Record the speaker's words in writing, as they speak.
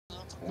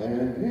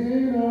And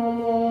in our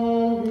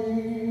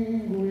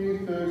longing we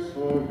thirst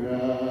for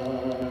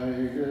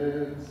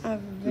guidance A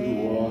to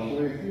walk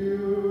ver. with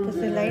you Pues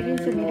el aire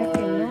day se mira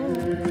que by no.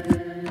 day.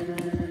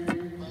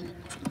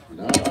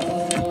 Not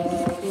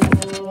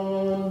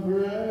on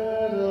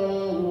bread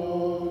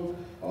alone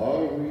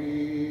are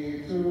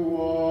we to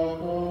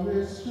walk on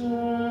this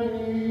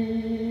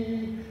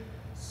journey.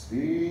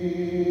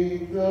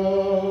 Speak the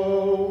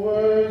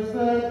words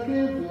that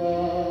give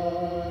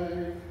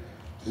life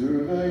to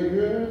the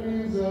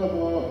yearnings of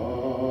our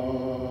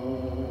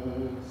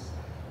hearts.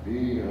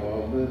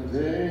 Beyond the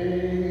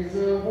days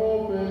of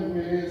hope and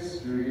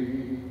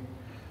mystery,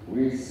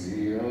 we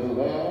see a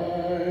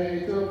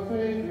light of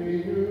faith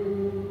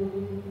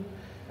renewed,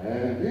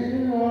 and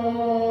in our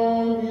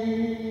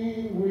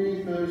longing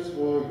we thirst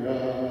for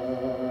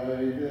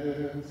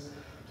guidance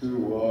to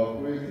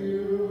walk with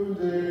you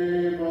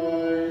day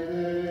by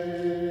day.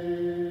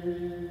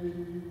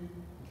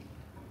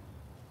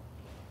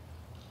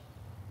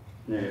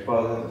 In the name of the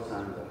Father, the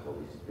Son, and the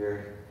Holy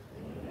Spirit.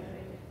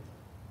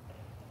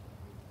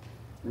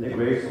 In the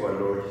grace of our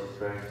Lord Jesus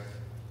Christ,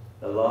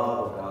 the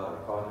love of God our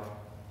Father,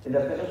 and the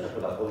fellowship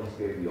of the Holy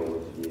Spirit be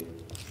always with you.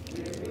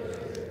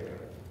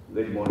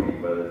 Good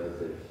morning, brothers and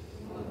sisters.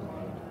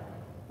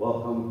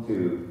 Welcome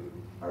to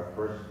our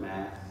first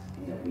Mass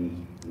in the week,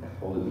 in the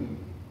Holy Week.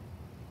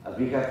 As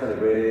we have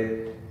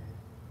celebrated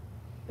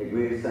the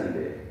great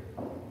Sunday,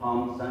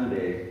 Palm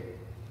Sunday,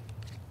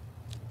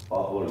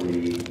 what will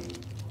we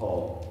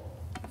call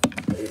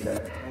is the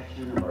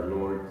Passion of our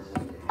Lord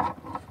Sunday.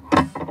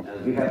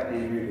 As we have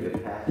entered into the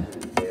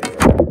Passion day,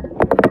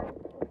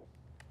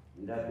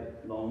 in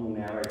that long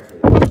narrative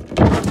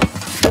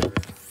yesterday,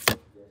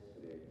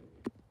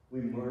 we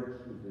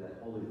merged into that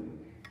Holy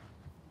Week,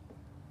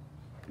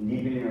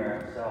 deepening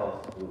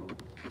ourselves to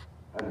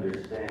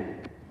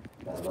understand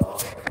the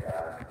love of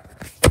God,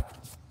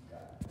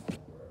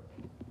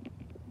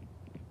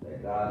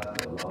 that God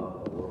so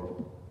loved the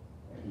world,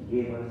 that He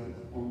gave us His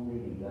only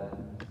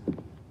begotten Son,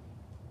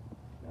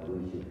 that we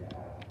should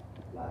have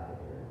life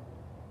eternal.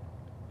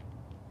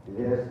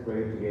 Let us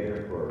pray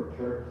together for our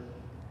church,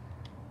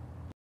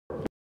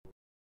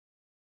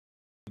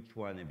 each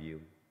one of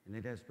you, and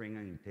let us bring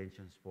our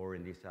intentions forward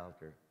in this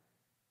altar,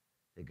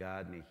 that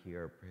God may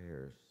hear our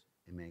prayers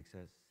and makes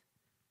us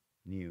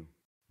new.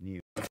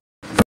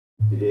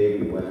 Today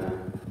we want to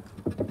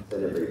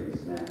celebrate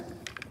this Mass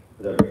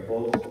with our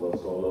Apostolo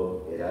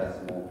Solo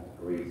Erasmo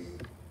Ruiz,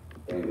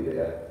 and with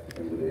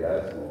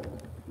Erasmo,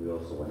 we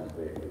also want to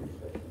pray for you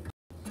special.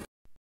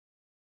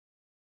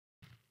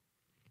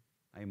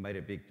 I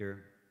invited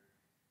Victor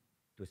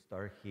to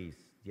start his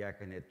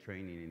diaconate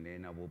training, and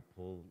then I will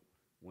pull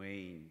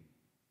Wayne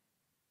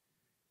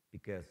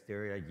because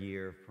they're a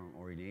year from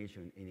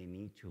ordination and they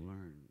need to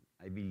learn.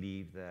 I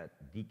believe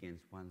that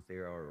deacons, once they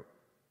are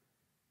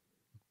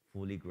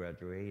fully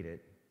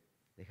graduated,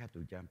 they have to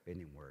jump in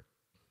and work.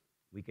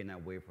 We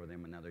cannot wait for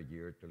them another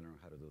year to learn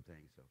how to do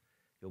things. So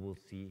you will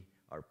see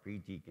our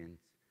pre-deacons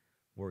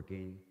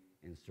working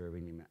and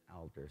serving in the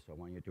altar. So I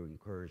want you to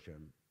encourage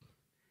them.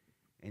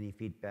 Any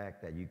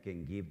feedback that you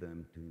can give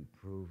them to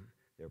improve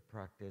their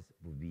practice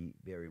would be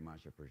very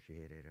much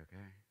appreciated,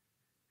 okay?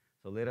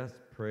 So let us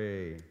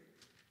pray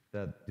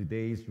that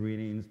today's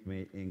readings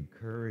may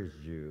encourage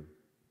you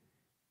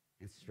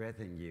and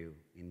strengthen you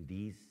in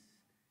this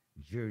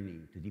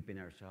journey to deepen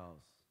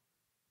ourselves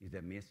in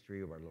the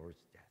mystery of our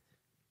Lord's death.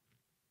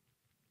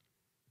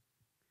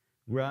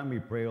 Grant, we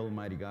pray,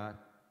 Almighty God,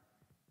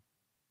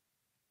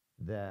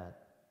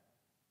 that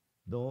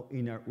though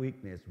in our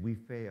weakness we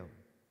fail,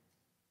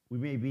 we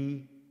may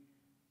be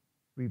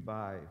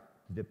revived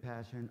to the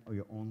passion of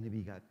your only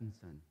begotten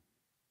Son,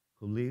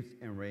 who lives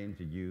and reigns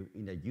with you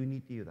in the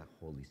unity of the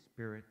Holy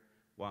Spirit,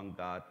 one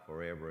God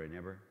forever and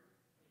ever.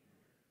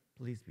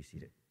 Please be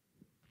seated.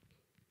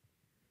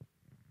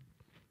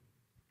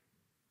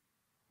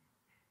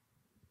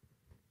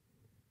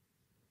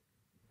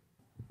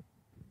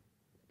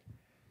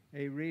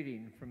 A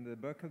reading from the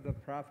book of the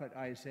prophet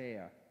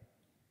Isaiah.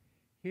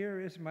 Here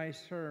is my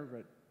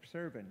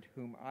servant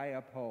whom I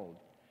uphold,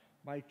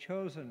 my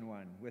chosen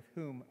one with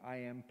whom I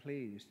am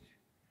pleased,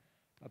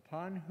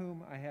 upon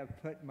whom I have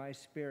put my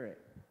spirit.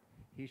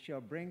 He shall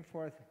bring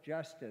forth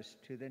justice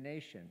to the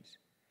nations,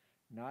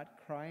 not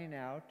crying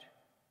out,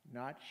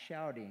 not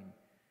shouting,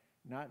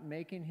 not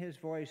making his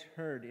voice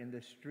heard in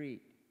the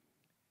street.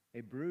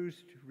 A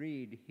bruised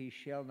reed he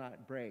shall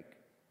not break,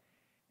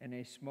 and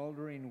a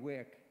smoldering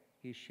wick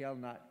he shall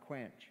not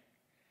quench.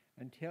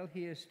 Until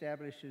he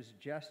establishes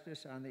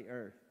justice on the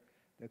earth,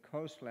 the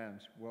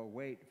coastlands will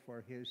wait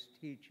for his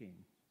teaching.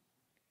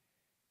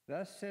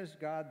 Thus says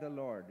God the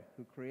Lord,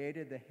 who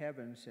created the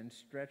heavens and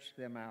stretched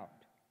them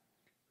out,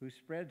 who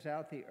spreads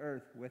out the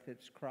earth with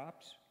its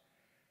crops,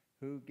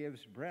 who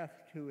gives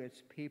breath to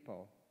its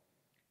people,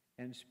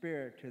 and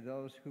spirit to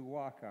those who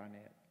walk on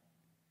it.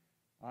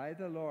 I,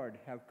 the Lord,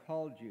 have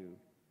called you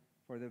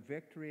for the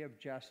victory of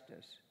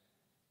justice.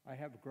 I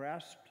have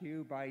grasped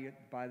you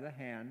by the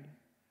hand.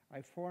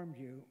 I formed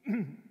you,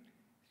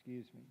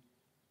 excuse me.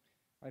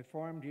 I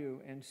formed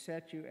you and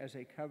set you as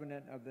a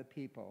covenant of the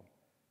people,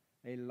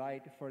 a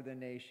light for the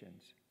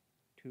nations,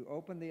 to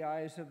open the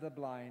eyes of the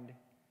blind,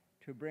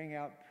 to bring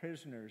out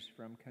prisoners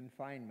from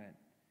confinement,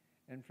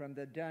 and from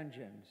the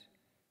dungeons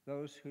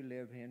those who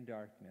live in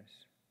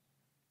darkness.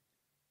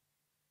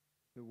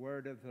 The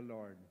word of the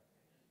Lord.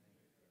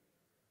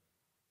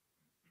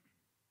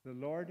 The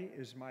Lord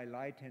is my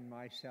light and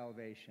my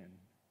salvation.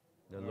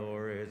 The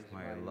Lord is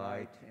my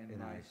light and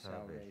my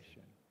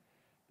salvation.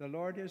 The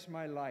Lord is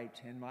my light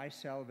and my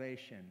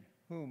salvation.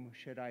 Whom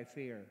should I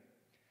fear?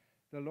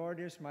 The Lord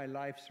is my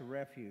life's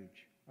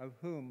refuge. Of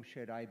whom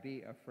should I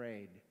be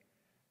afraid?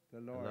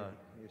 The Lord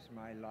is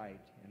my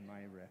light and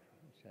my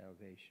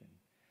salvation.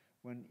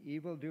 When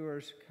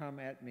evildoers come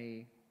at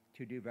me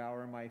to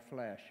devour my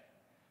flesh,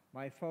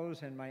 my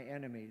foes and my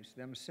enemies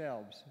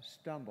themselves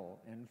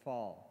stumble and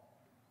fall.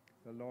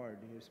 The Lord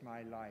is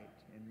my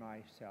light and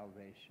my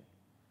salvation.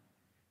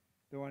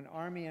 Though an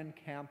army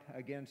encamp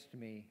against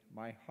me,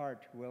 my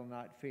heart will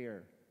not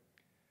fear.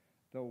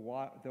 Though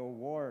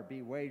war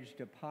be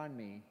waged upon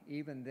me,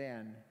 even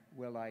then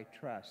will I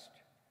trust.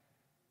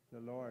 The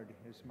Lord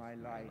is my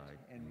light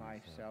and my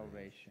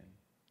salvation.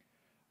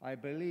 I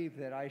believe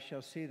that I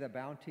shall see the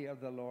bounty of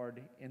the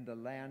Lord in the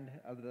land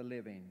of the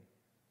living.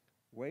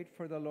 Wait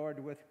for the Lord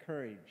with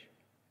courage.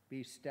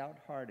 Be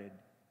stout-hearted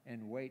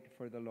and wait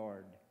for the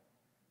Lord.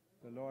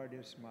 The Lord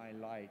is my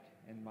light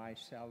and my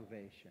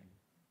salvation.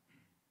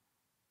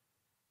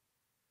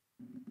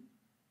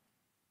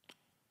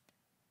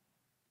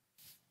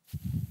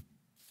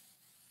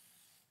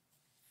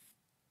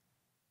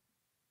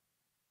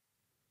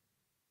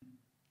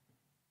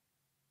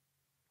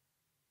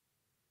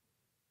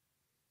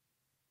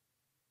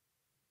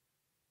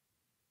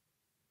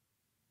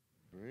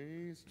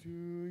 Praise to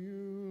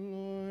you,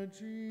 Lord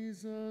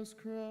Jesus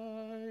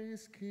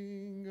Christ,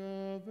 King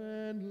of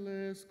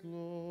endless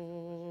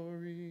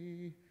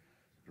glory.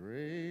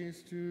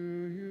 Praise to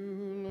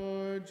you,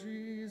 Lord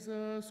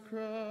Jesus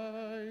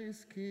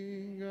Christ,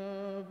 King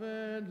of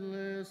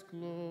endless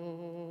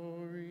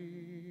glory.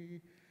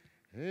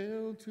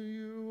 Hail to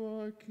you,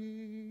 our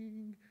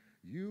King.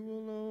 You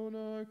alone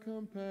are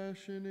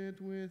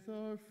compassionate with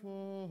our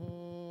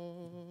faults.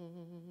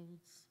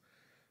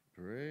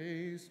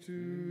 Praise to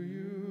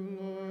you,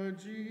 Lord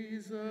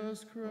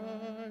Jesus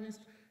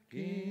Christ,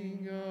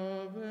 King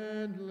of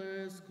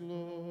endless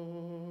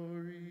glory.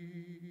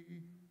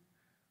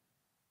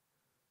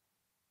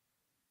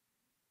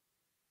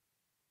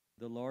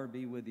 The Lord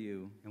be with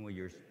you. And with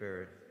your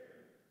spirit.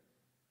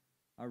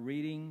 A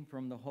reading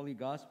from the Holy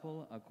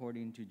Gospel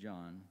according to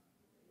John.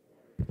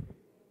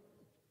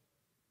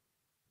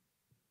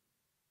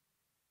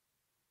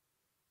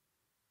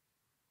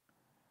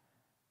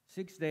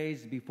 Six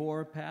days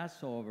before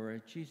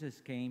Passover, Jesus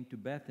came to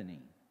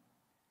Bethany,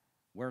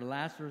 where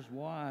Lazarus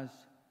was,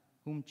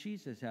 whom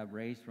Jesus had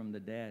raised from the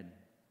dead.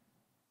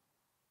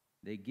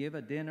 They give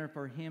a dinner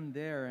for him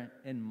there,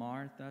 and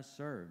Martha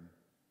served,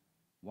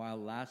 while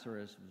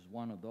Lazarus was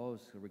one of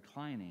those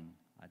reclining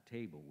at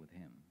table with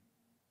him.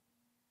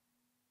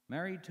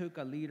 Mary took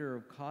a liter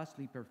of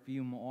costly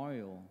perfume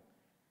oil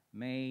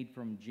made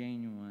from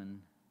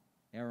genuine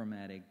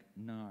aromatic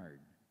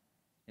nard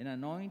and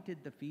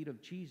anointed the feet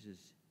of Jesus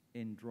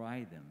and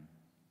dried them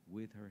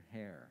with her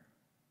hair.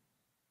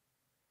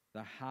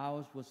 The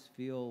house was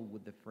filled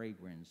with the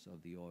fragrance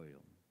of the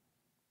oil.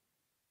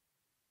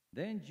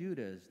 Then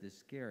Judas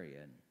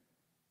Iscariot,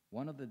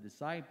 one of the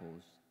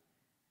disciples,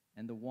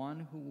 and the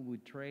one who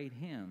would betray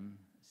him,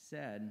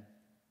 said,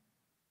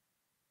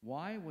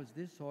 "Why was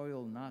this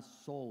oil not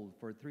sold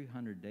for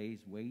 300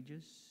 days'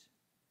 wages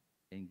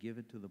and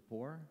given to the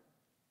poor?"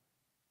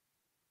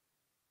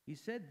 He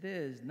said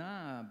this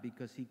not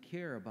because he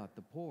cared about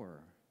the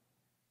poor,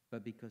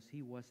 but because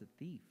he was a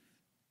thief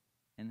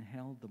and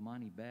held the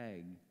money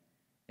bag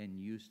and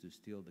used to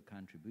steal the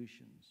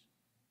contributions.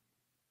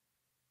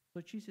 So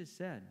Jesus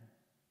said,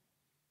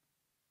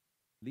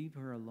 "Leave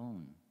her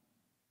alone.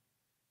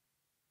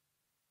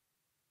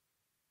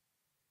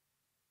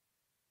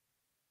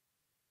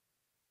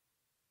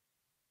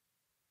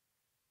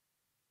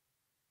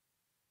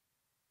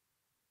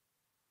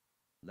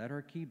 Let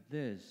her keep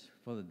this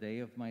for the day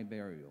of my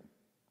burial.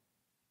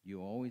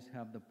 You always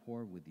have the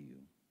poor with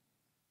you,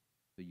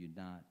 but you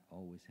not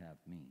always have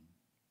me."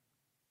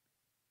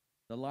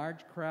 The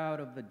large crowd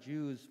of the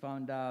Jews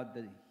found out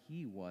that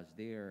he was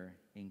there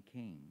and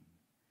came,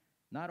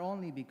 not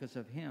only because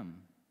of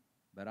him,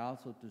 but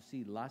also to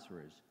see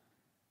Lazarus,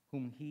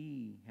 whom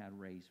he had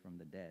raised from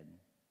the dead.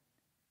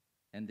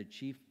 And the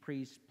chief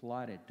priests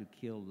plotted to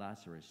kill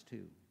Lazarus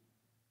too,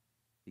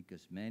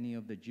 because many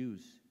of the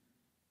Jews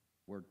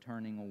were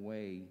turning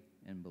away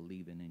and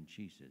believing in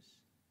Jesus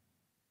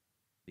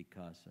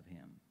because of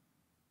him.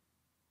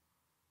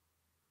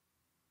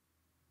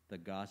 The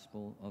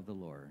Gospel of the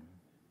Lord.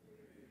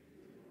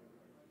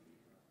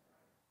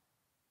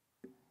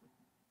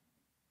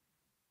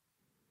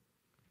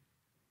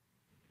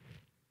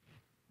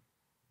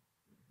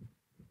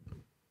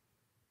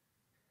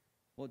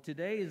 Well,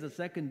 today is the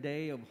second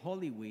day of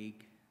Holy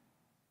Week,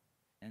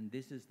 and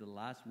this is the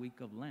last week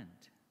of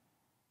Lent.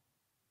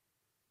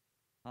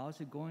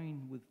 How's it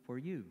going for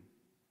you?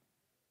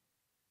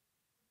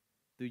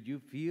 Do you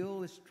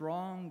feel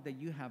strong that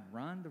you have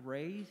run the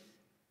race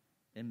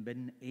and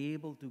been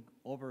able to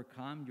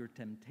overcome your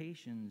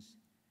temptations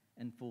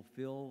and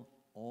fulfill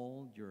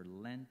all your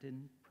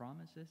Lenten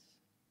promises?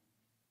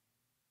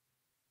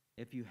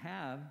 If you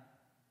have,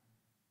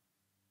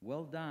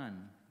 well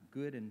done,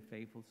 good and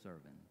faithful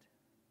servant.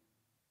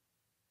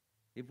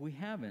 If we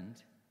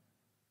haven't,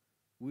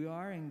 we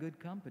are in good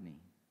company.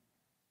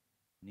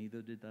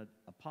 Neither did the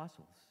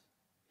apostles.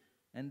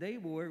 And they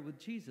were with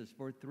Jesus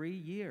for 3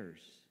 years.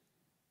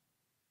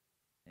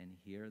 And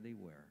here they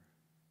were.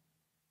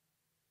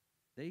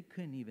 They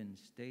couldn't even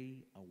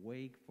stay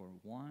awake for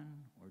 1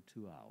 or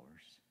 2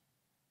 hours.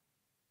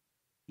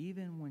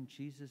 Even when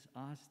Jesus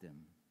asked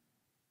them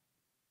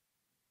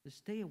to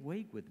stay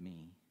awake with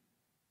me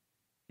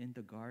in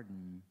the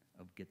Garden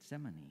of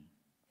Gethsemane.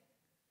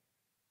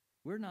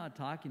 We're not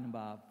talking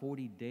about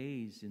 40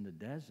 days in the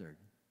desert.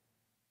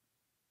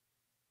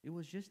 It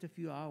was just a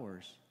few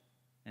hours,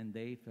 and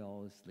they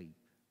fell asleep.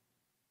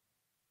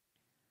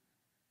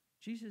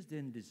 Jesus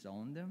didn't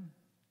disown them.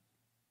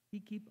 He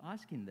kept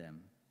asking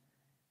them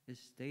to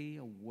stay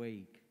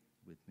awake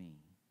with me.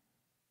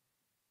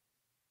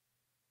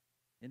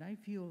 And I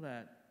feel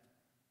that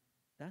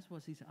that's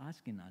what he's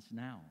asking us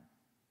now,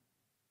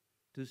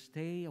 to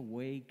stay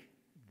awake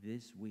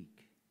this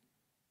week.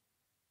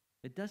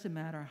 It doesn't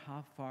matter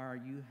how far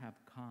you have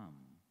come,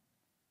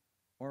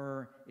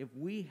 or if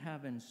we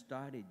haven't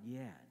started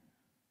yet,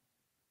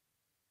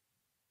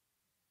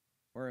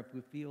 or if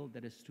we feel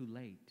that it's too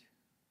late.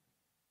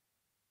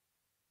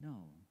 No,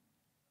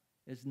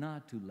 it's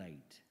not too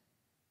late.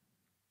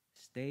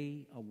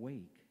 Stay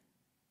awake.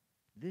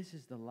 This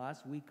is the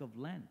last week of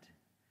Lent.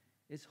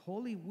 It's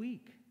Holy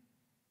Week.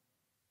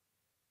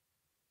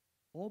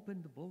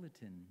 Open the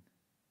bulletin.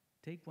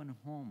 Take one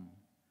home.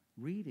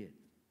 Read it.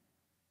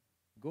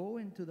 Go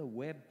into the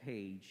web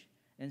page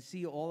and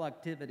see all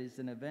activities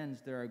and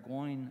events that are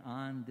going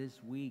on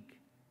this week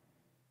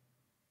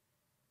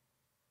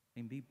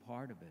and be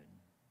part of it.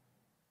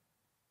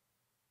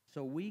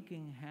 So we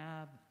can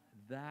have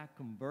that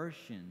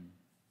conversion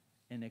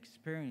and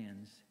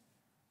experience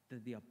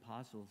that the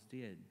apostles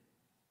did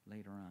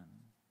later on.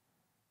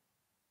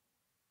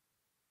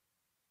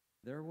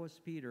 There was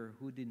Peter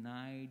who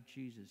denied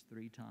Jesus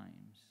 3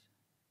 times.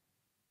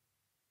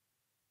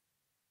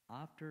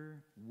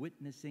 After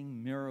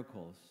witnessing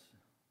miracles,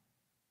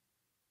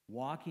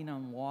 walking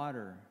on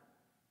water,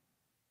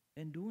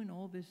 and doing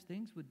all these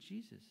things with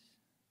Jesus.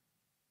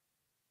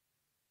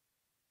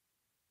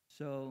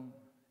 So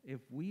if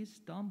we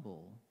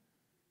stumble,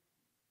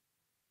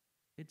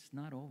 it's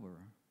not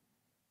over.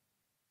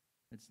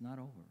 It's not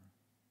over.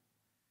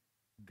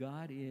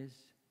 God is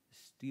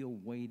still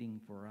waiting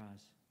for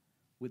us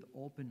with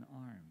open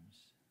arms.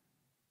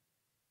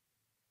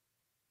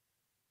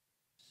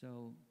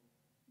 So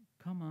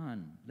come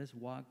on, let's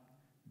walk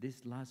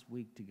this last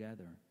week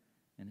together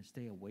and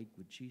stay awake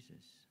with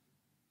Jesus.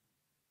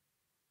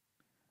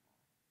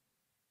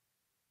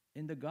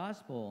 In the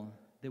gospel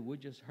that we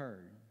just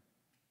heard,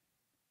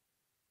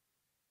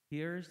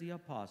 here's the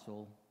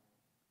apostle,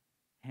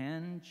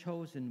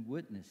 hand-chosen,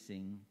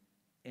 witnessing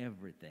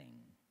everything,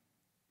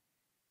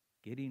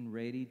 getting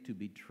ready to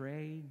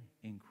betray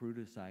and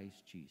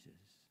criticize Jesus.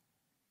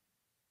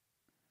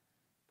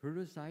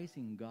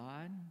 Criticizing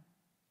God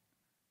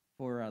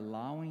for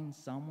allowing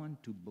someone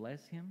to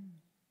bless him.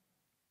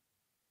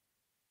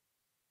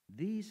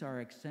 These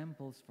are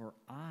examples for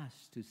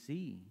us to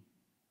see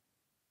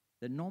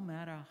that no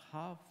matter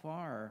how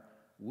far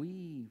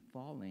we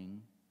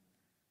falling,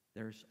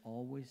 there's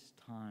always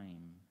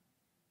time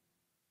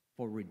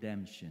for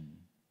redemption.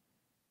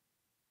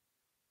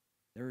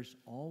 There's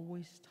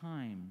always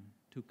time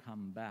to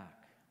come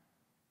back.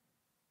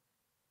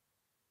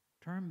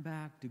 Turn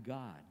back to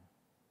God,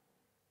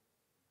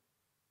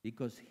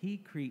 because He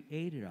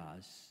created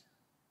us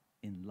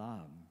in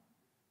love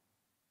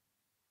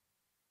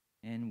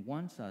and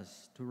wants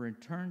us to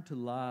return to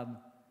love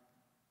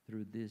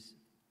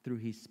through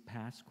His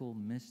Paschal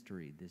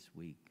mystery this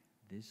week,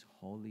 this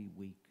Holy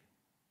Week,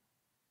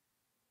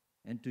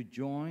 and to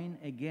join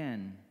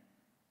again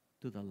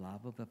to the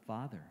love of the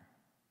Father.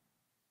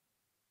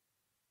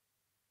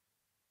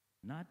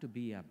 Not to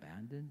be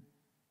abandoned,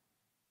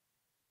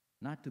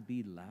 not to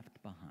be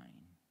left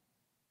behind.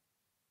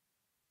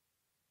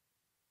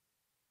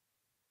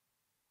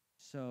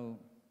 So,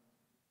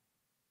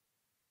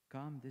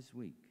 come this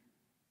week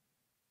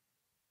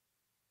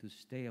to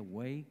stay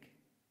awake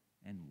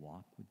and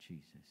walk with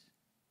Jesus.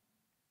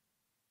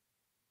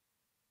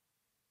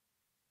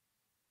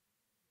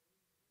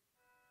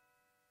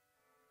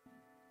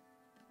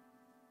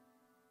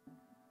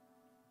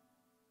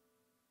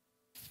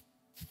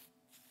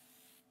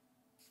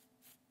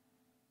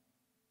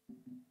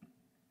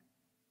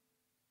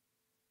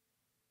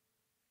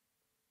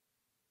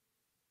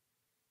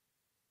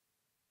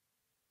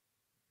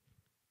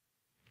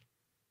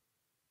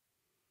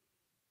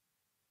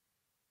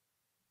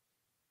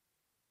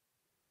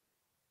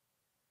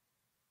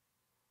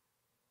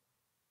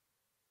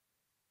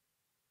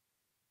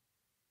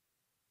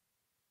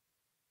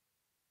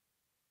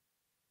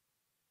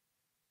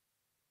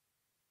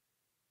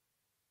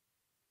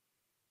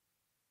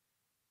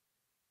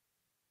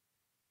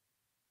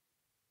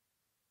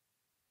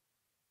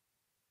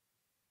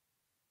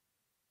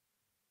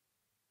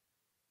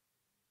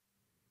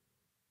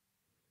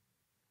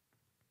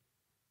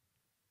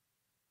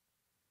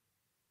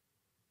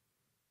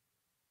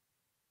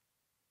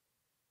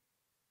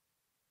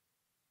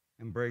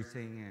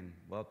 embracing and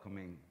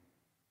welcoming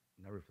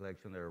the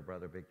reflection that our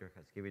brother Victor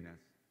has given us,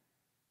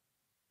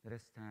 let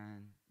us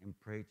stand and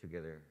pray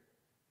together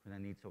for the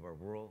needs of our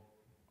world,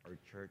 our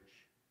church,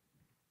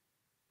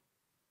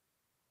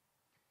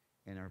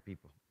 and our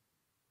people.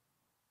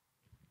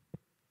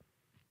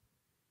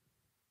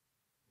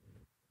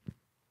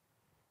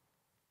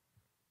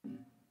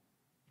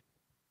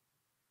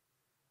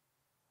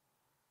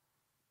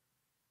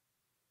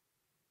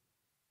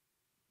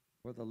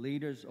 For the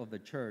leaders of the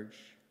church,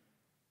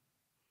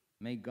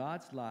 may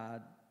God's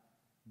light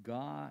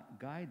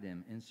guide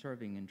them in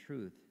serving in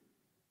truth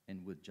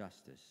and with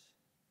justice.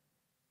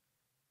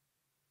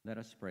 Let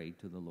us pray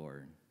to the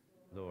Lord.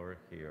 Lord,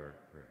 hear our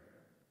prayer.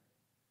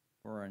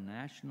 For our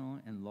national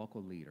and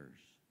local leaders,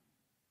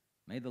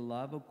 may the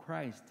love of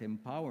Christ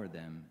empower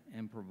them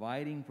in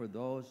providing for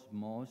those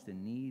most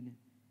in need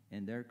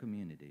in their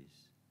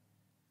communities.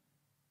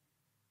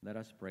 Let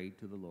us pray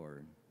to the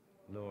Lord.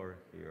 Lord,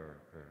 hear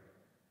our prayer.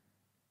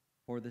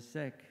 For the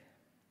sick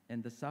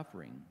and the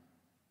suffering,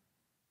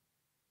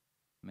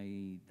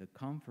 may the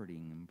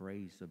comforting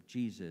embrace of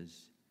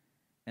Jesus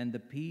and the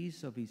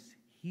peace of his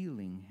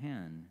healing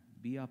hand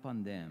be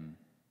upon them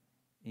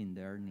in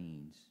their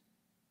needs.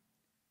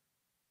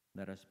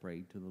 Let us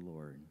pray to the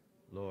Lord.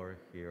 Lord,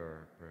 hear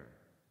our prayer.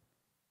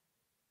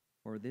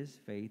 For this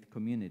faith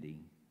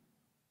community,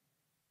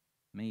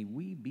 may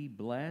we be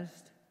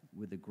blessed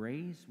with the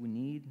grace we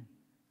need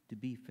to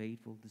be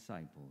faithful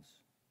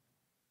disciples.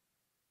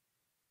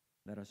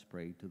 Let us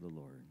pray to the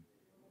Lord.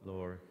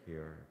 Lord,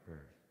 hear our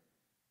prayer.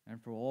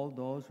 And for all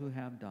those who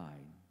have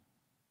died,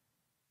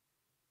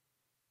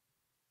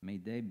 may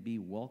they be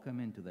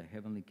welcomed into the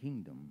heavenly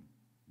kingdom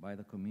by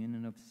the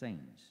communion of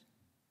saints.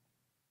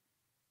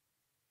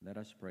 Let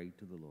us pray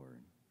to the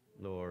Lord.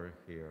 Lord,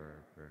 hear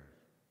our prayer.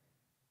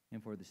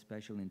 And for the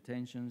special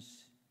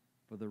intentions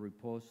for the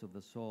repose of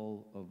the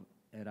soul of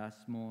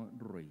Erasmo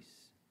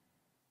Ruiz.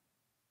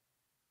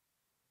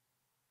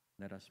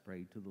 Let us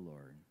pray to the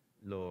Lord.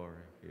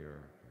 Lord, hear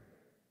our prayer.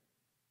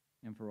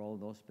 And for all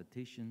those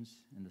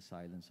petitions in the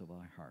silence of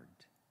our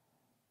heart.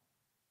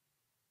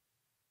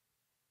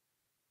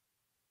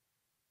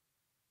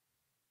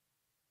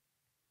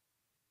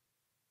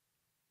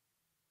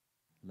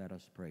 Let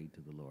us pray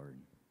to the Lord.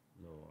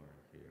 Lord,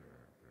 hear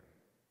our prayer.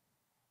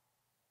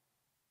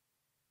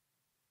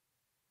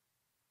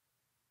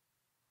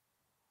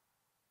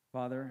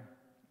 Father,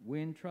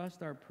 we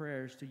entrust our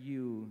prayers to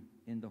you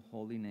in the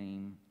holy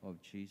name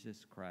of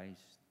Jesus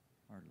Christ,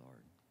 our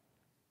Lord.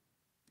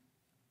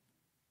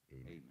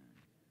 Amen. Amen.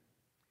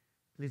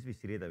 Please be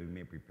seated that we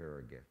may prepare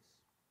our gifts.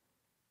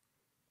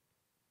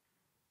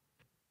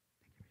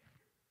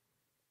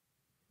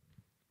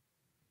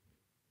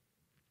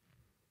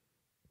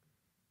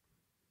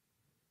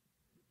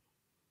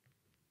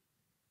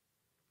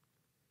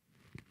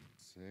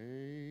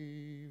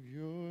 Save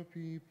your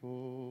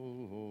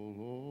people, O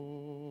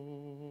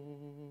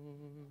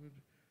Lord.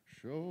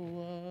 Show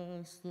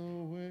us the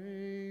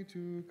way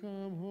to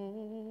come home.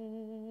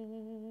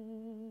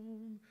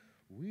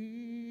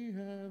 We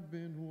have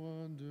been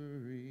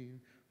wandering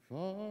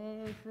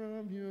far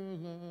from your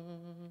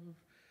love.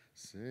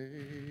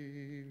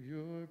 Save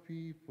your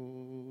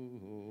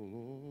people, O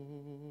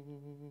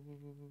Lord.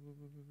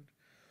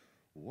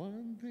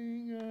 One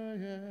thing I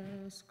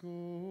ask, O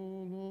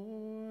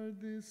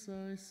Lord, this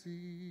I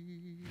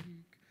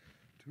seek,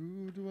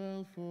 to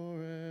dwell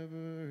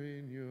forever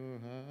in your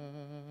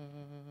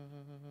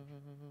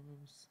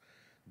house,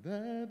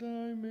 that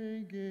I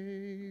may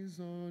gaze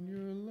on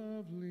your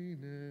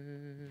loveliness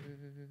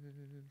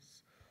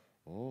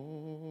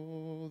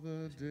all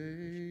the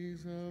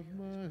days of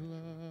my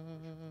life.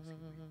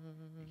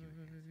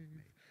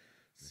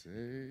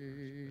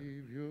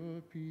 Save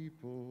your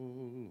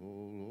people,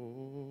 O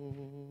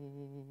Lord.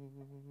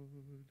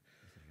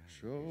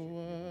 Show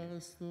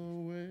us the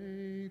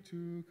way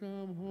to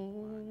come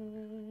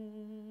home.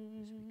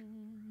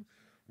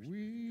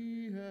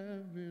 We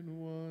have been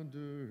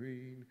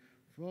wandering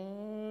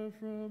far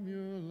from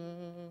your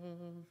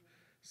love.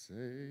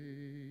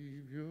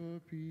 Save your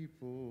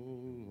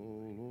people, O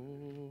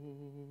Lord.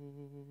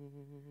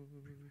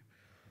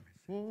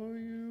 For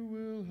you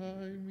will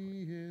hide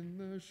me in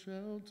the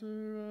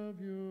shelter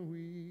of your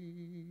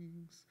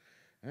wings,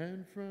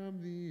 and from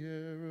the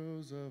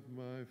arrows of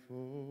my foes.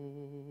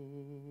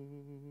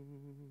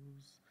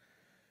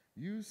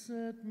 You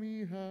set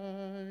me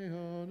high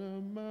on a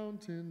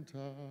mountain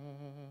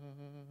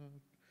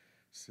top,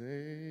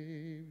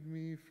 saved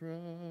me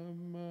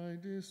from my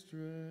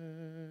distress.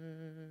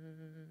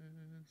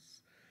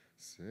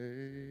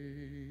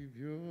 Save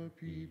your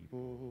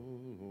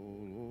people,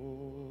 O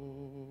Lord.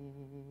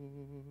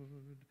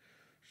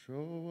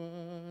 Show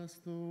us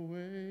the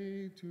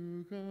way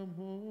to come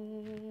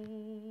home.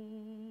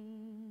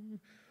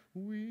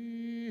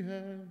 We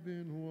have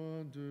been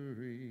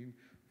wandering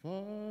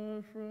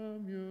far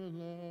from your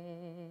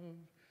love.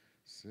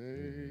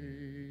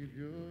 Save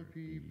your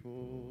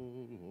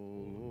people,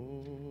 O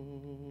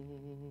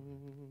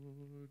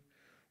Lord.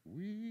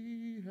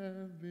 We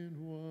have been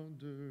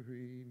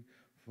wandering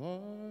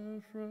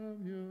far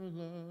from your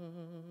love.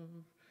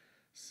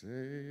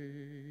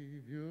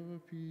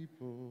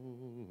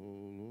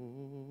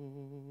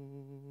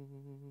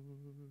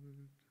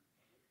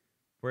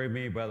 Pray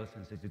me, brothers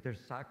and sisters, their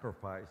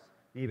sacrifice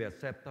may be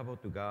acceptable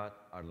to God,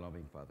 our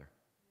loving Father.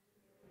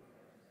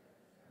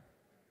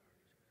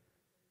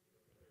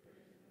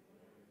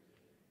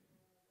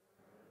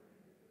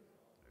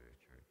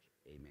 Church,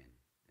 amen.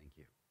 Thank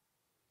you.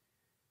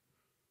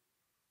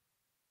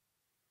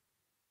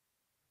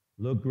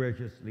 Look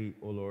graciously,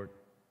 O Lord,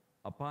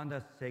 upon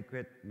the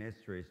sacred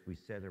mysteries we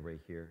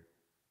celebrate here,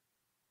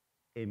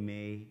 and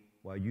may,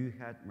 what you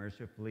had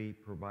mercifully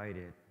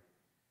provided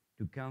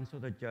to cancel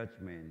the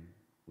judgment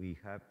we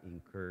have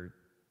incurred,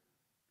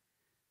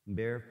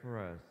 bear for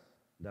us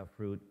the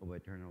fruit of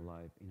eternal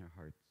life in our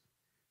hearts,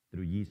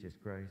 through Jesus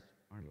Christ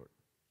our Lord.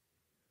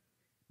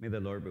 May the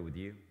Lord be with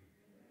you.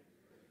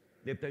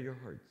 Lift up your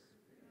hearts.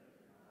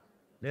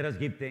 Let us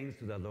give thanks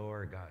to the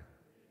Lord God.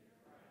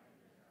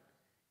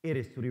 It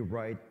is truly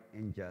right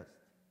and just,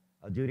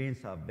 a duty and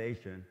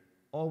salvation,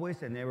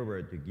 always and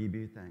everywhere to give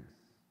you thanks.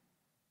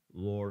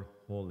 Lord,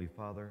 Holy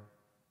Father,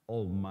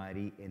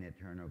 Almighty and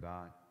eternal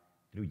God,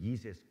 through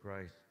Jesus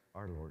Christ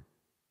our Lord.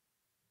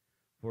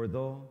 For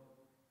though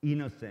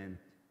innocent,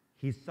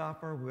 he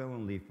suffered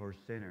willingly for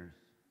sinners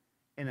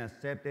and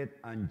accepted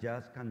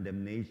unjust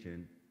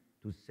condemnation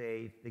to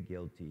save the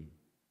guilty.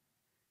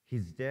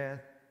 His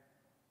death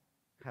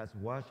has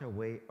washed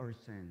away our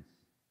sins,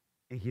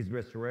 and his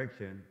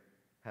resurrection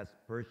has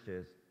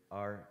purchased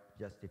our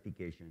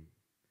justification.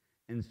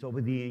 And so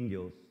with the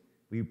angels,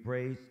 we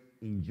praise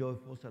in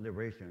joyful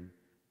celebration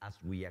as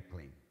we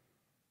acclaim.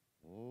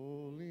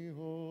 Holy,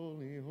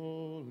 holy,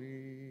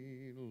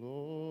 holy,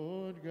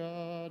 Lord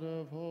God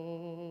of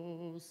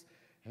hosts,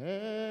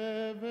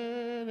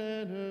 heaven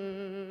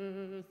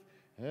and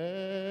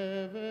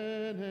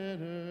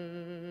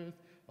earth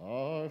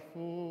are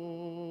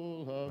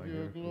full of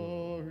your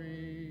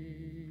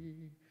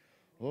glory.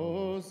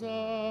 Hosanna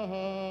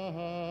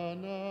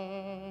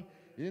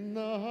in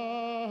the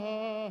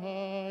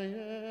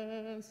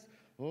highest,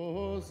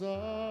 Hosanna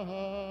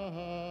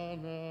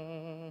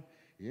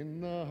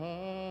in the highest.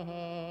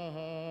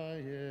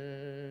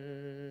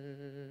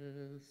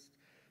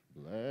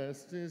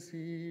 Blessed is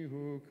he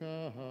who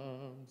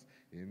comes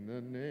in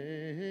the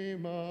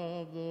name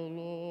of the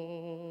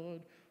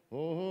Lord.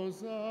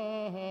 Hosanna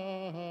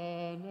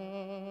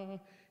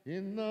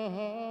in the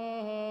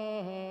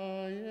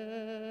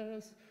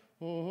highest,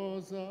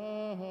 Hosanna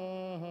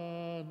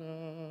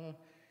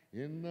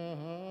in the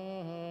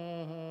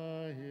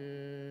highest.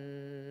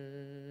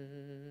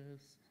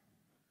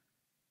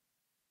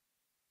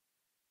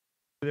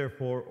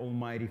 Therefore,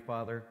 Almighty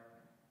Father,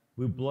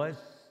 we bless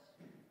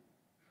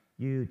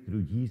you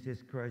through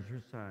Jesus Christ,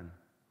 your Son,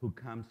 who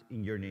comes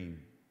in your name.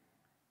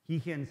 He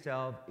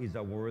himself is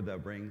a word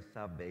that brings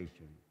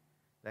salvation,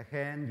 the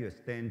hand you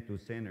extend to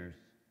sinners,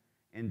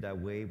 and the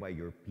way by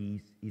your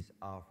peace is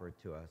offered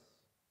to us.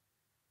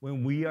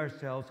 When we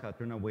ourselves have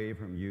turned away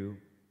from you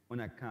on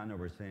account of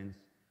our sins,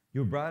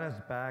 you brought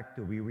us back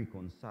to be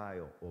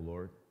reconciled, O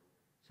Lord,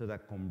 so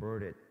that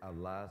converted at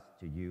last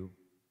to you,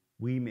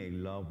 we may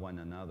love one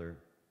another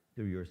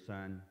through your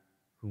Son,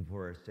 whom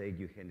for our sake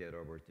you handed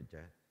over to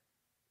death.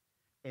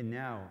 And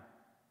now,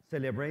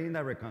 celebrating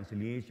the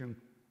reconciliation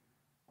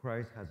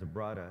Christ has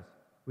brought us,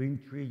 we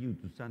entreat you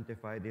to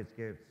sanctify these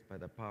gifts by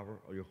the power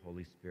of your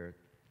Holy Spirit,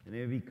 and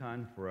may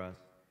become for us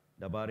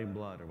the body and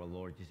blood of our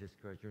Lord Jesus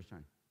Christ, your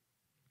Son.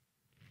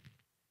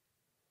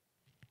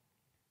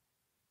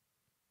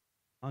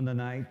 On the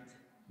night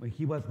when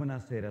he was going to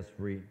set us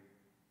free,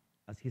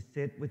 as he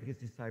sat with his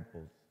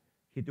disciples,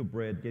 he took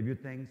bread, gave you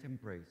thanks and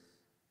praise,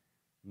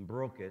 and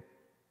broke it,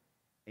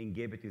 and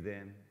gave it to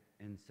them,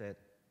 and said,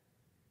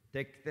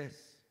 "Take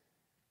this,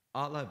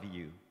 all of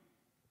you,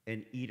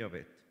 and eat of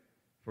it,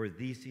 for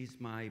this is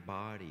my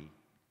body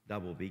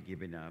that will be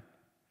given up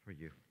for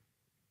you."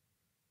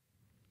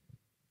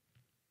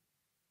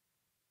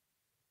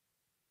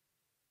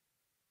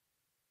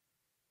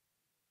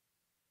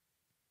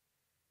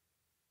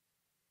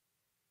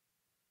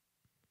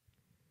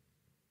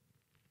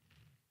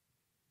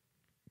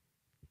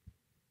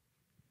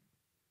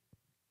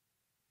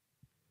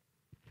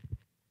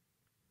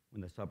 When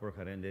the supper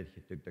had ended,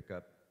 he took the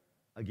cup.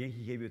 Again,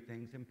 he gave you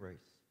thanks and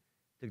praise,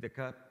 took the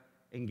cup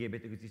and gave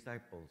it to his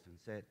disciples, and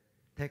said,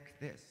 "Take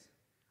this,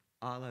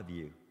 all of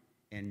you,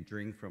 and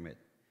drink from it.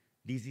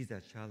 This is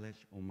the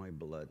chalice of my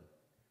blood,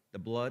 the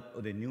blood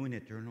of the new and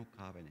eternal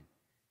covenant.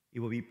 It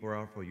will be poured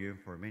out for you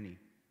and for many,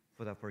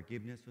 for the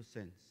forgiveness of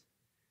sins.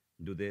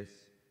 Do this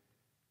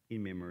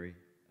in memory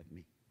of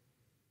me."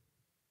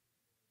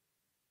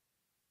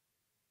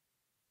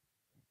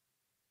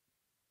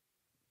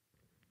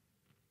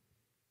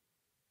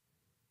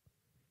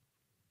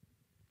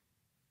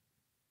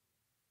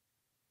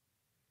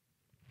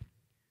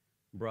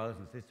 Brothers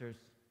and sisters,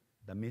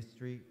 the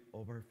mystery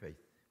of our faith.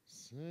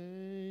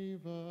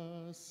 Save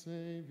us,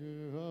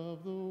 Savior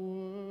of the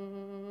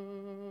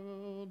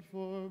world,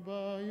 for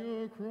by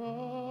your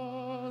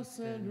cross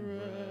and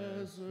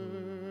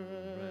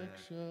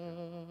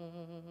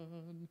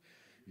resurrection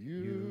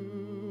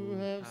you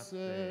have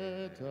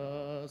set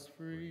us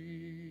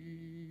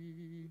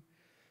free.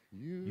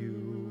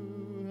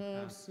 You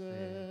have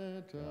set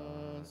set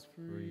us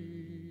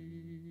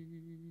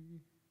free.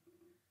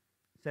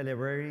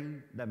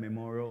 Celebrating the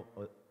memorial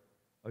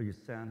of your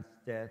Son's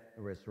death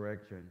and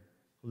resurrection,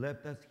 who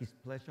left us his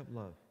pledge of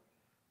love,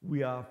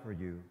 we offer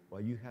you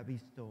what you have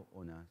bestowed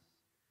on us,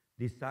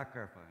 this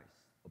sacrifice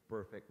of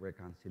perfect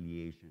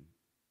reconciliation.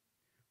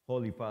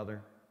 Holy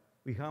Father,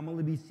 we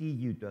humbly beseech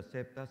you to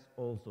accept us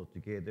also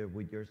together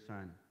with your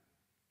Son,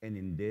 and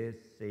in this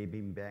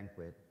saving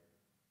banquet,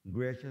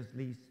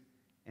 graciously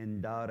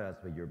endow us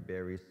with your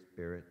very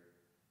Spirit,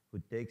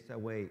 who takes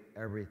away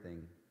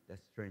everything that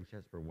estranges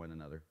us from one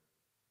another.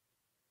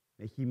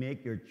 May he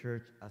make your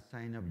church a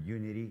sign of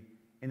unity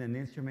and an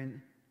instrument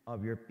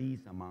of your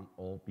peace among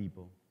all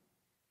people.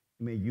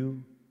 May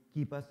you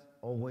keep us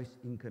always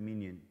in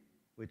communion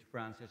with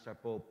Francis our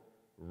Pope,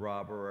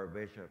 Robert our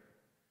Bishop,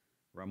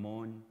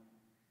 Ramon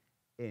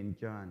and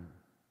John,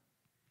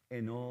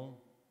 and all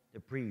the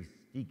priests,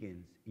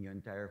 deacons, and your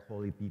entire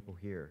holy people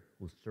here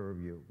who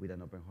serve you with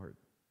an open heart.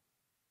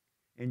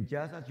 And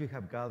just as you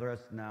have gathered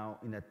us now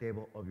in the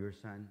table of your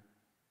Son,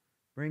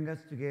 bring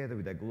us together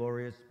with the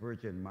glorious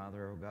Virgin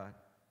Mother of God,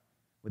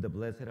 with the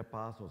blessed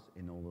apostles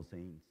and all the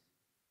saints,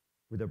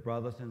 with the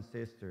brothers and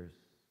sisters,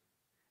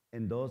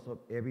 and those of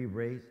every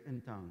race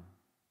and tongue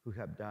who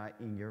have died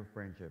in your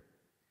friendship.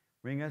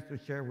 Bring us to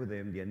share with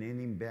them the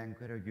unending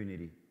banquet of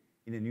unity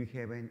in a new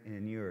heaven and a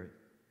new earth,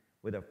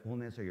 where the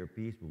fullness of your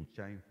peace will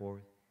shine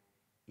forth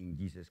in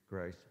Jesus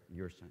Christ,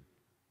 your Son.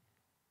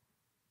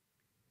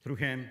 Through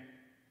him,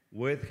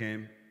 with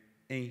him,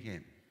 in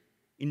him,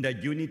 in the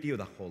unity of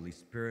the Holy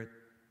Spirit,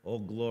 all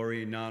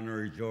glory and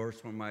honor is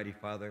yours, Almighty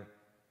Father,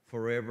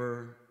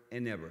 forever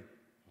and ever.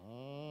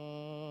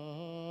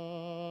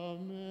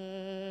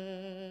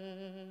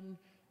 Amen.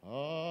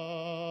 Amen.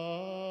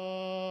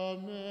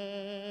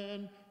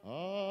 Amen.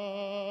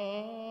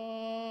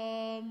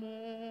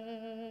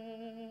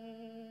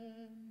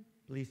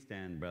 Please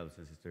stand, brothers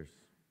and sisters.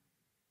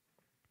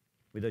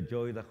 With the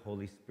joy of the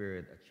Holy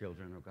Spirit, as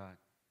children of God,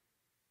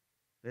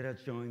 let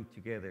us join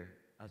together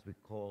as we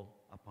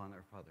call upon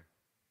our Father.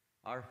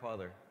 Our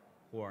Father,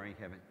 who art in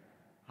heaven,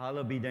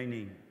 hallowed be thy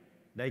name.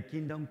 Thy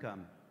kingdom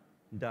come,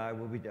 thy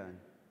will be done,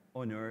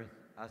 on earth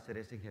as it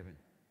is in heaven.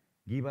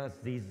 Give us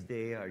this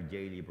day our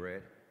daily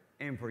bread,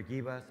 and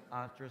forgive us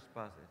our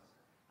trespasses,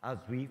 as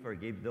we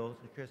forgive those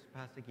who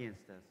trespass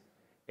against us.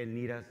 And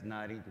lead us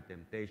not into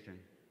temptation,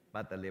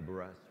 but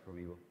deliver us from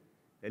evil.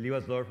 Deliver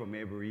us, Lord, from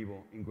every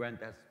evil, and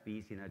grant us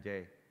peace in our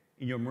day.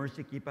 In your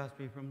mercy, keep us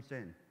free from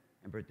sin,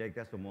 and protect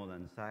us from all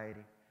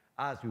anxiety,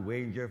 as we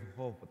wait in joyful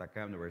hope for the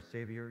coming of our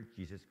Savior,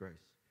 Jesus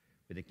Christ.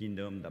 With the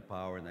kingdom, the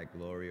power, and the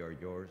glory are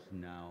yours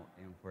now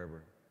and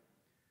forever.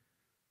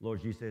 Lord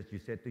Jesus, you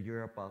said to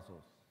your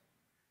apostles,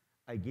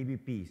 I give you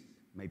peace,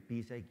 my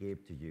peace I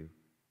gave to you.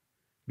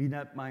 Be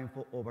not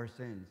mindful of our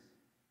sins,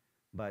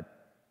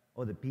 but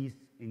of the peace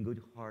and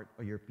good heart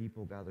of your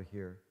people gathered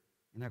here.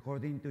 And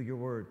according to your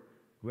word,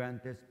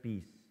 grant us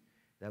peace,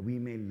 that we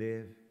may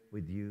live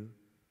with you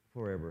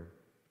forever.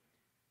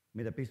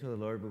 May the peace of the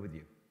Lord be with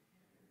you.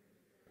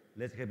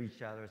 Let's give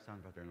each other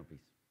some fraternal peace.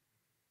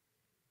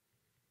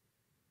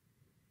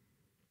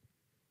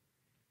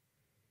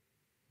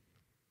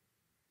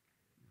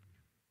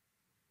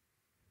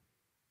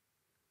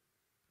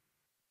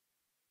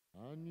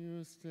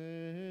 Agnus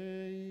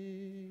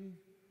Dei,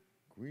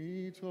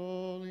 qui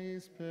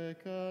tollis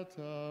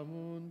peccata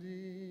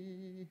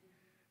mundi,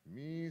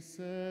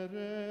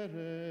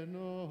 miserere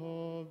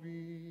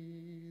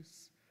nobis.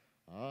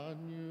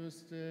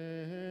 Agnus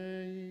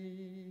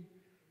Dei,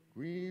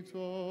 qui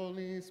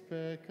tollis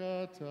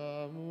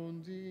peccata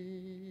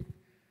mundi,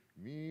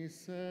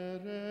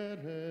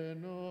 miserere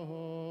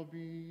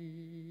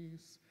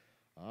nobis.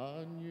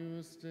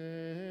 Agnus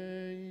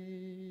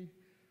Dei,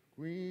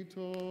 qui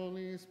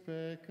tollis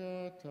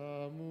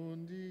peccata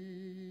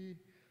mundi,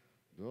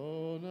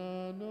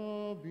 dona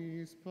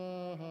nobis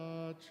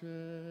pacem.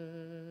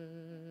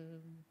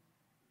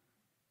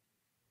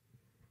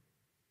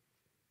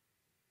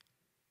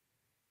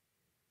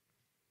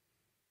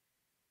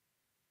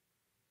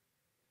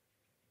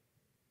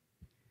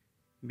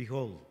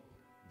 Behold,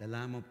 the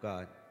Lamb of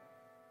God,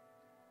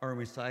 our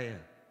Messiah,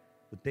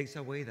 who takes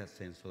away the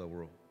sins of the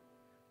world.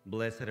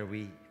 Blessed are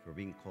we for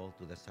being called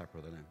to the supper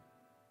of the Lamb.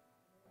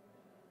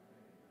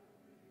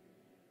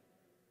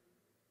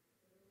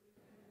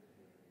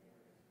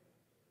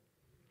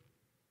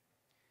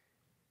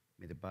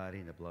 May the body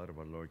and the blood of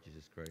our Lord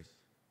Jesus Christ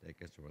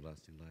take us to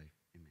everlasting life.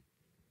 Amen.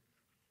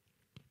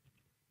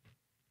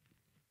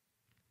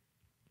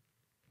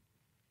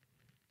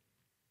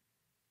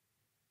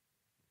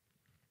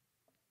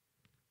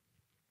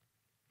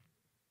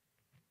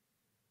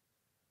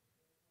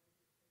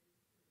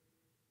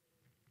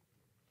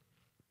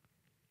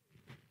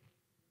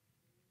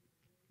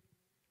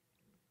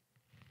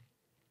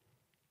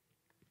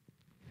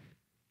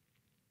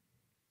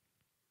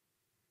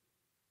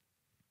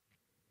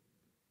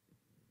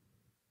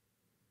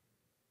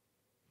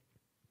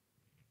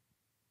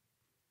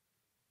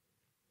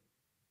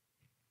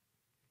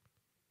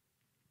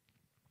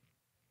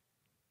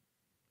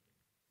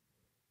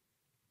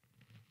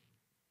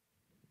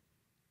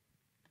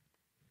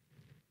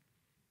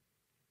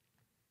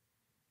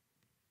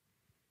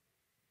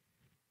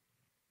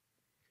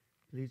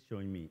 Please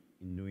join me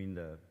in doing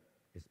the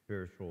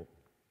spiritual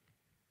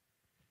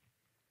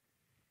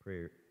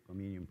prayer,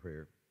 communion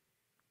prayer.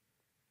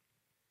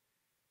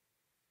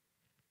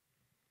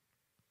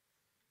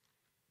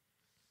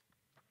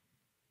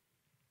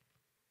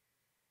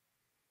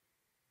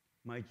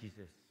 My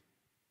Jesus,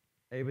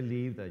 I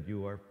believe that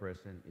you are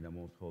present in the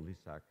most holy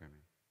sacrament.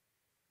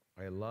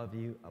 I love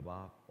you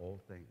above all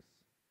things,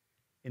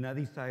 and I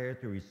desire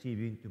to receive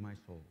you into my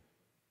soul.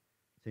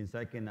 Since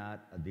I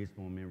cannot at this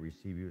moment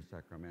receive you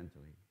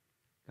sacramentally,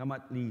 come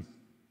at least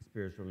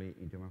spiritually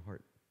into my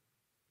heart.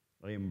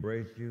 I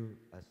embrace you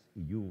as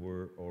you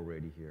were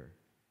already here,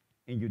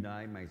 and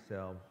unite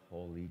myself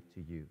wholly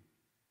to you.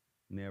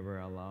 Never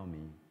allow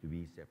me to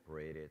be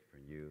separated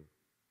from you.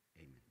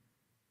 Amen.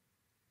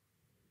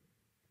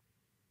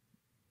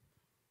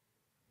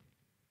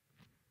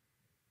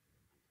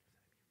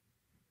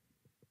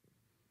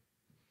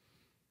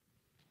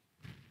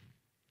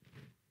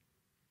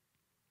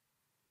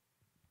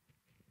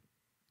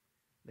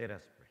 Let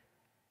us pray.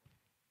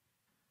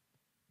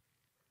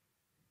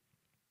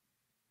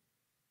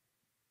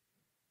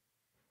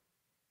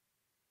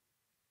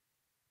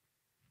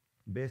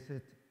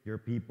 Visit your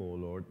people,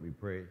 Lord, we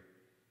pray,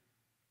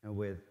 and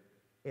with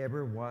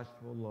ever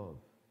watchful love,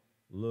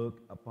 look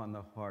upon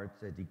the hearts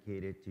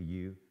dedicated to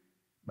you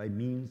by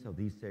means of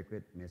these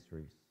sacred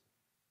mysteries,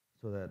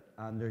 so that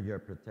under your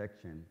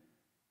protection,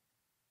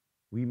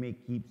 we may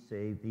keep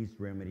safe this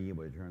remedy of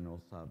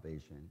eternal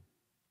salvation,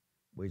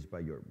 which by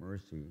your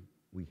mercy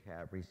we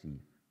have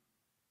received.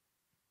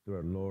 Through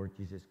our Lord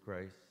Jesus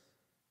Christ,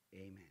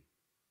 amen.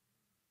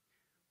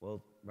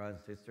 Well, brothers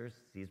and sisters,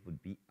 this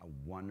would be a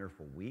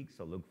wonderful week,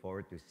 so look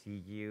forward to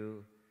see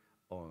you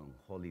on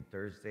Holy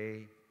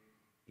Thursday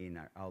in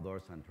our outdoor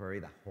sanctuary,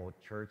 the whole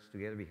church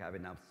together. We have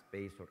enough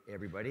space for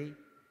everybody.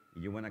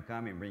 If you want to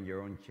come and bring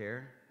your own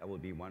chair, that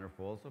would be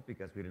wonderful also,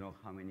 because we don't know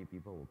how many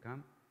people will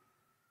come.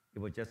 It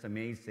was just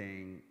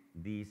amazing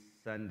this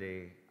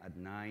Sunday at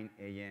 9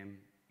 a.m.,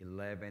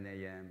 11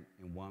 a.m.,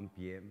 and 1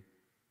 p.m.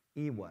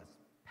 It was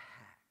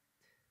packed.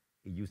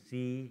 If you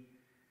see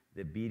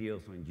the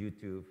videos on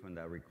YouTube from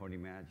the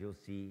recording match, you'll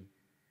see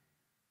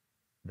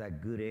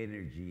that good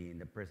energy and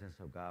the presence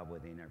of God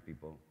within our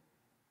people.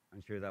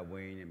 I'm sure that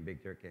Wayne and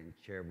Victor can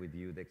share with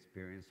you the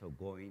experience of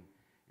going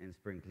and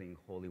sprinkling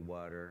holy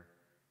water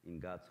in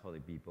God's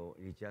holy people.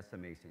 It's just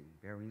amazing,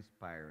 very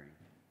inspiring.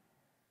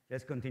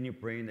 Let's continue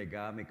praying that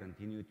God may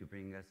continue to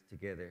bring us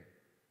together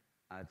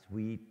as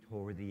we,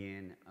 toward the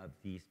end of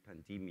this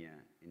pandemia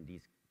and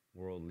this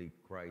worldly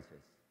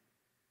crisis.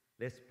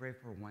 Let's pray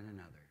for one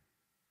another.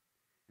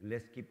 And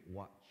let's keep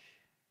watch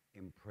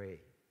and pray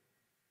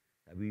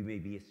that we may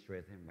be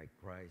strengthened by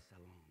Christ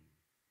alone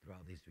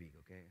throughout this week,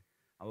 okay?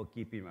 I will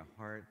keep in my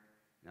heart,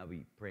 and I'll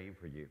be praying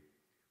for you.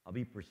 I'll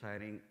be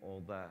presiding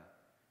all the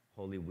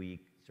Holy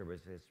Week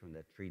services from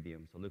the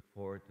Triduum, so look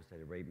forward to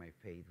celebrate my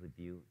faith with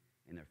you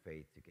and our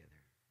faith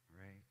together, all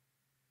right?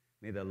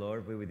 May the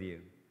Lord be with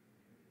you.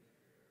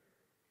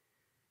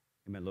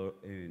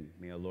 And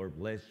may our Lord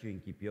bless you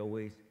and keep you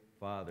always,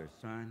 Father,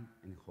 Son,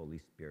 and Holy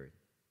Spirit.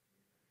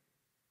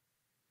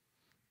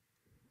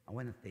 I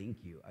want to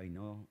thank you. I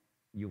know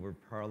you were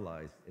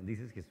paralyzed, and this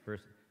is his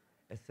first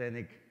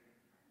ascenic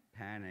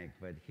panic,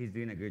 but he's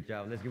doing a good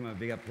job. Let's give him a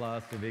big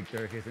applause to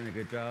Victor. He's doing a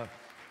good job.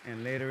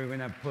 And later we're going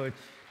to push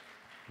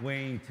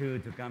Wayne, too,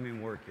 to come and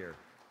work here.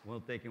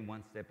 We'll take him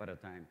one step at a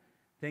time.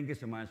 Thank you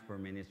so much for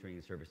ministering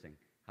and servicing.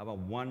 Have a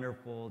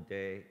wonderful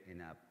day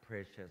and a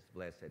precious,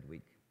 blessed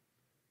week.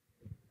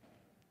 Let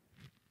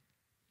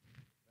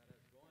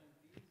us go in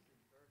peace and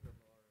serve the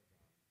Lord our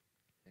God.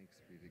 Thanks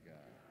be to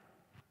God.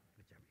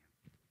 Good job,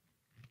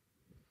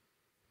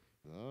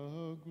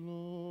 The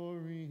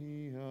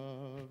glory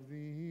of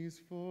these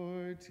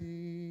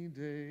 40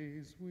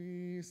 days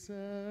we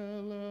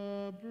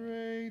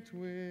celebrate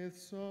with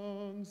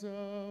songs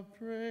of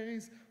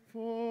praise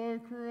for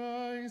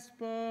Christ,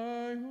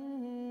 by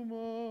whom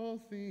all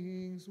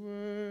things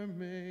were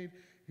made,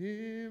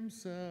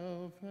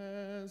 himself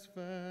has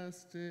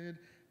fasted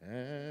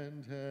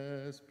and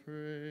has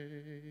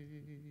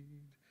prayed.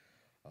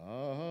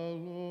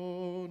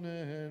 Alone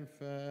and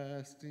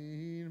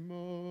fasting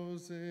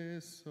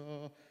Moses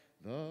saw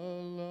the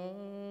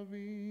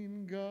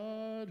loving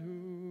God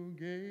who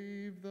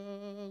gave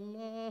the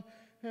law,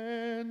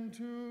 and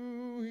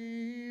to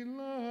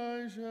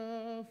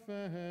Elijah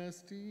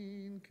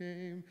fasting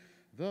came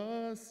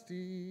the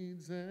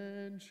steeds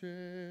and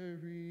chariots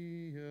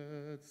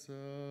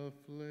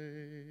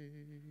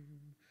aflame.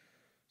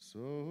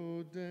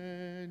 So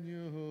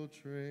Daniel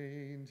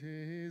trained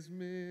his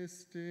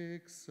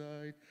mystic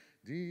sight,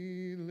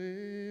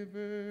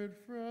 delivered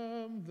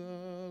from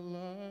the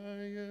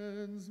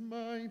lion's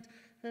might,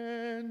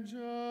 and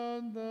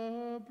John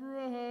the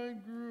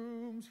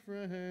bridegroom's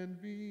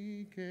friend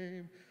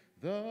became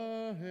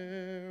the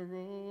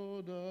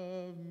herald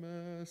of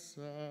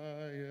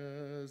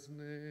Messiah's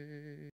name.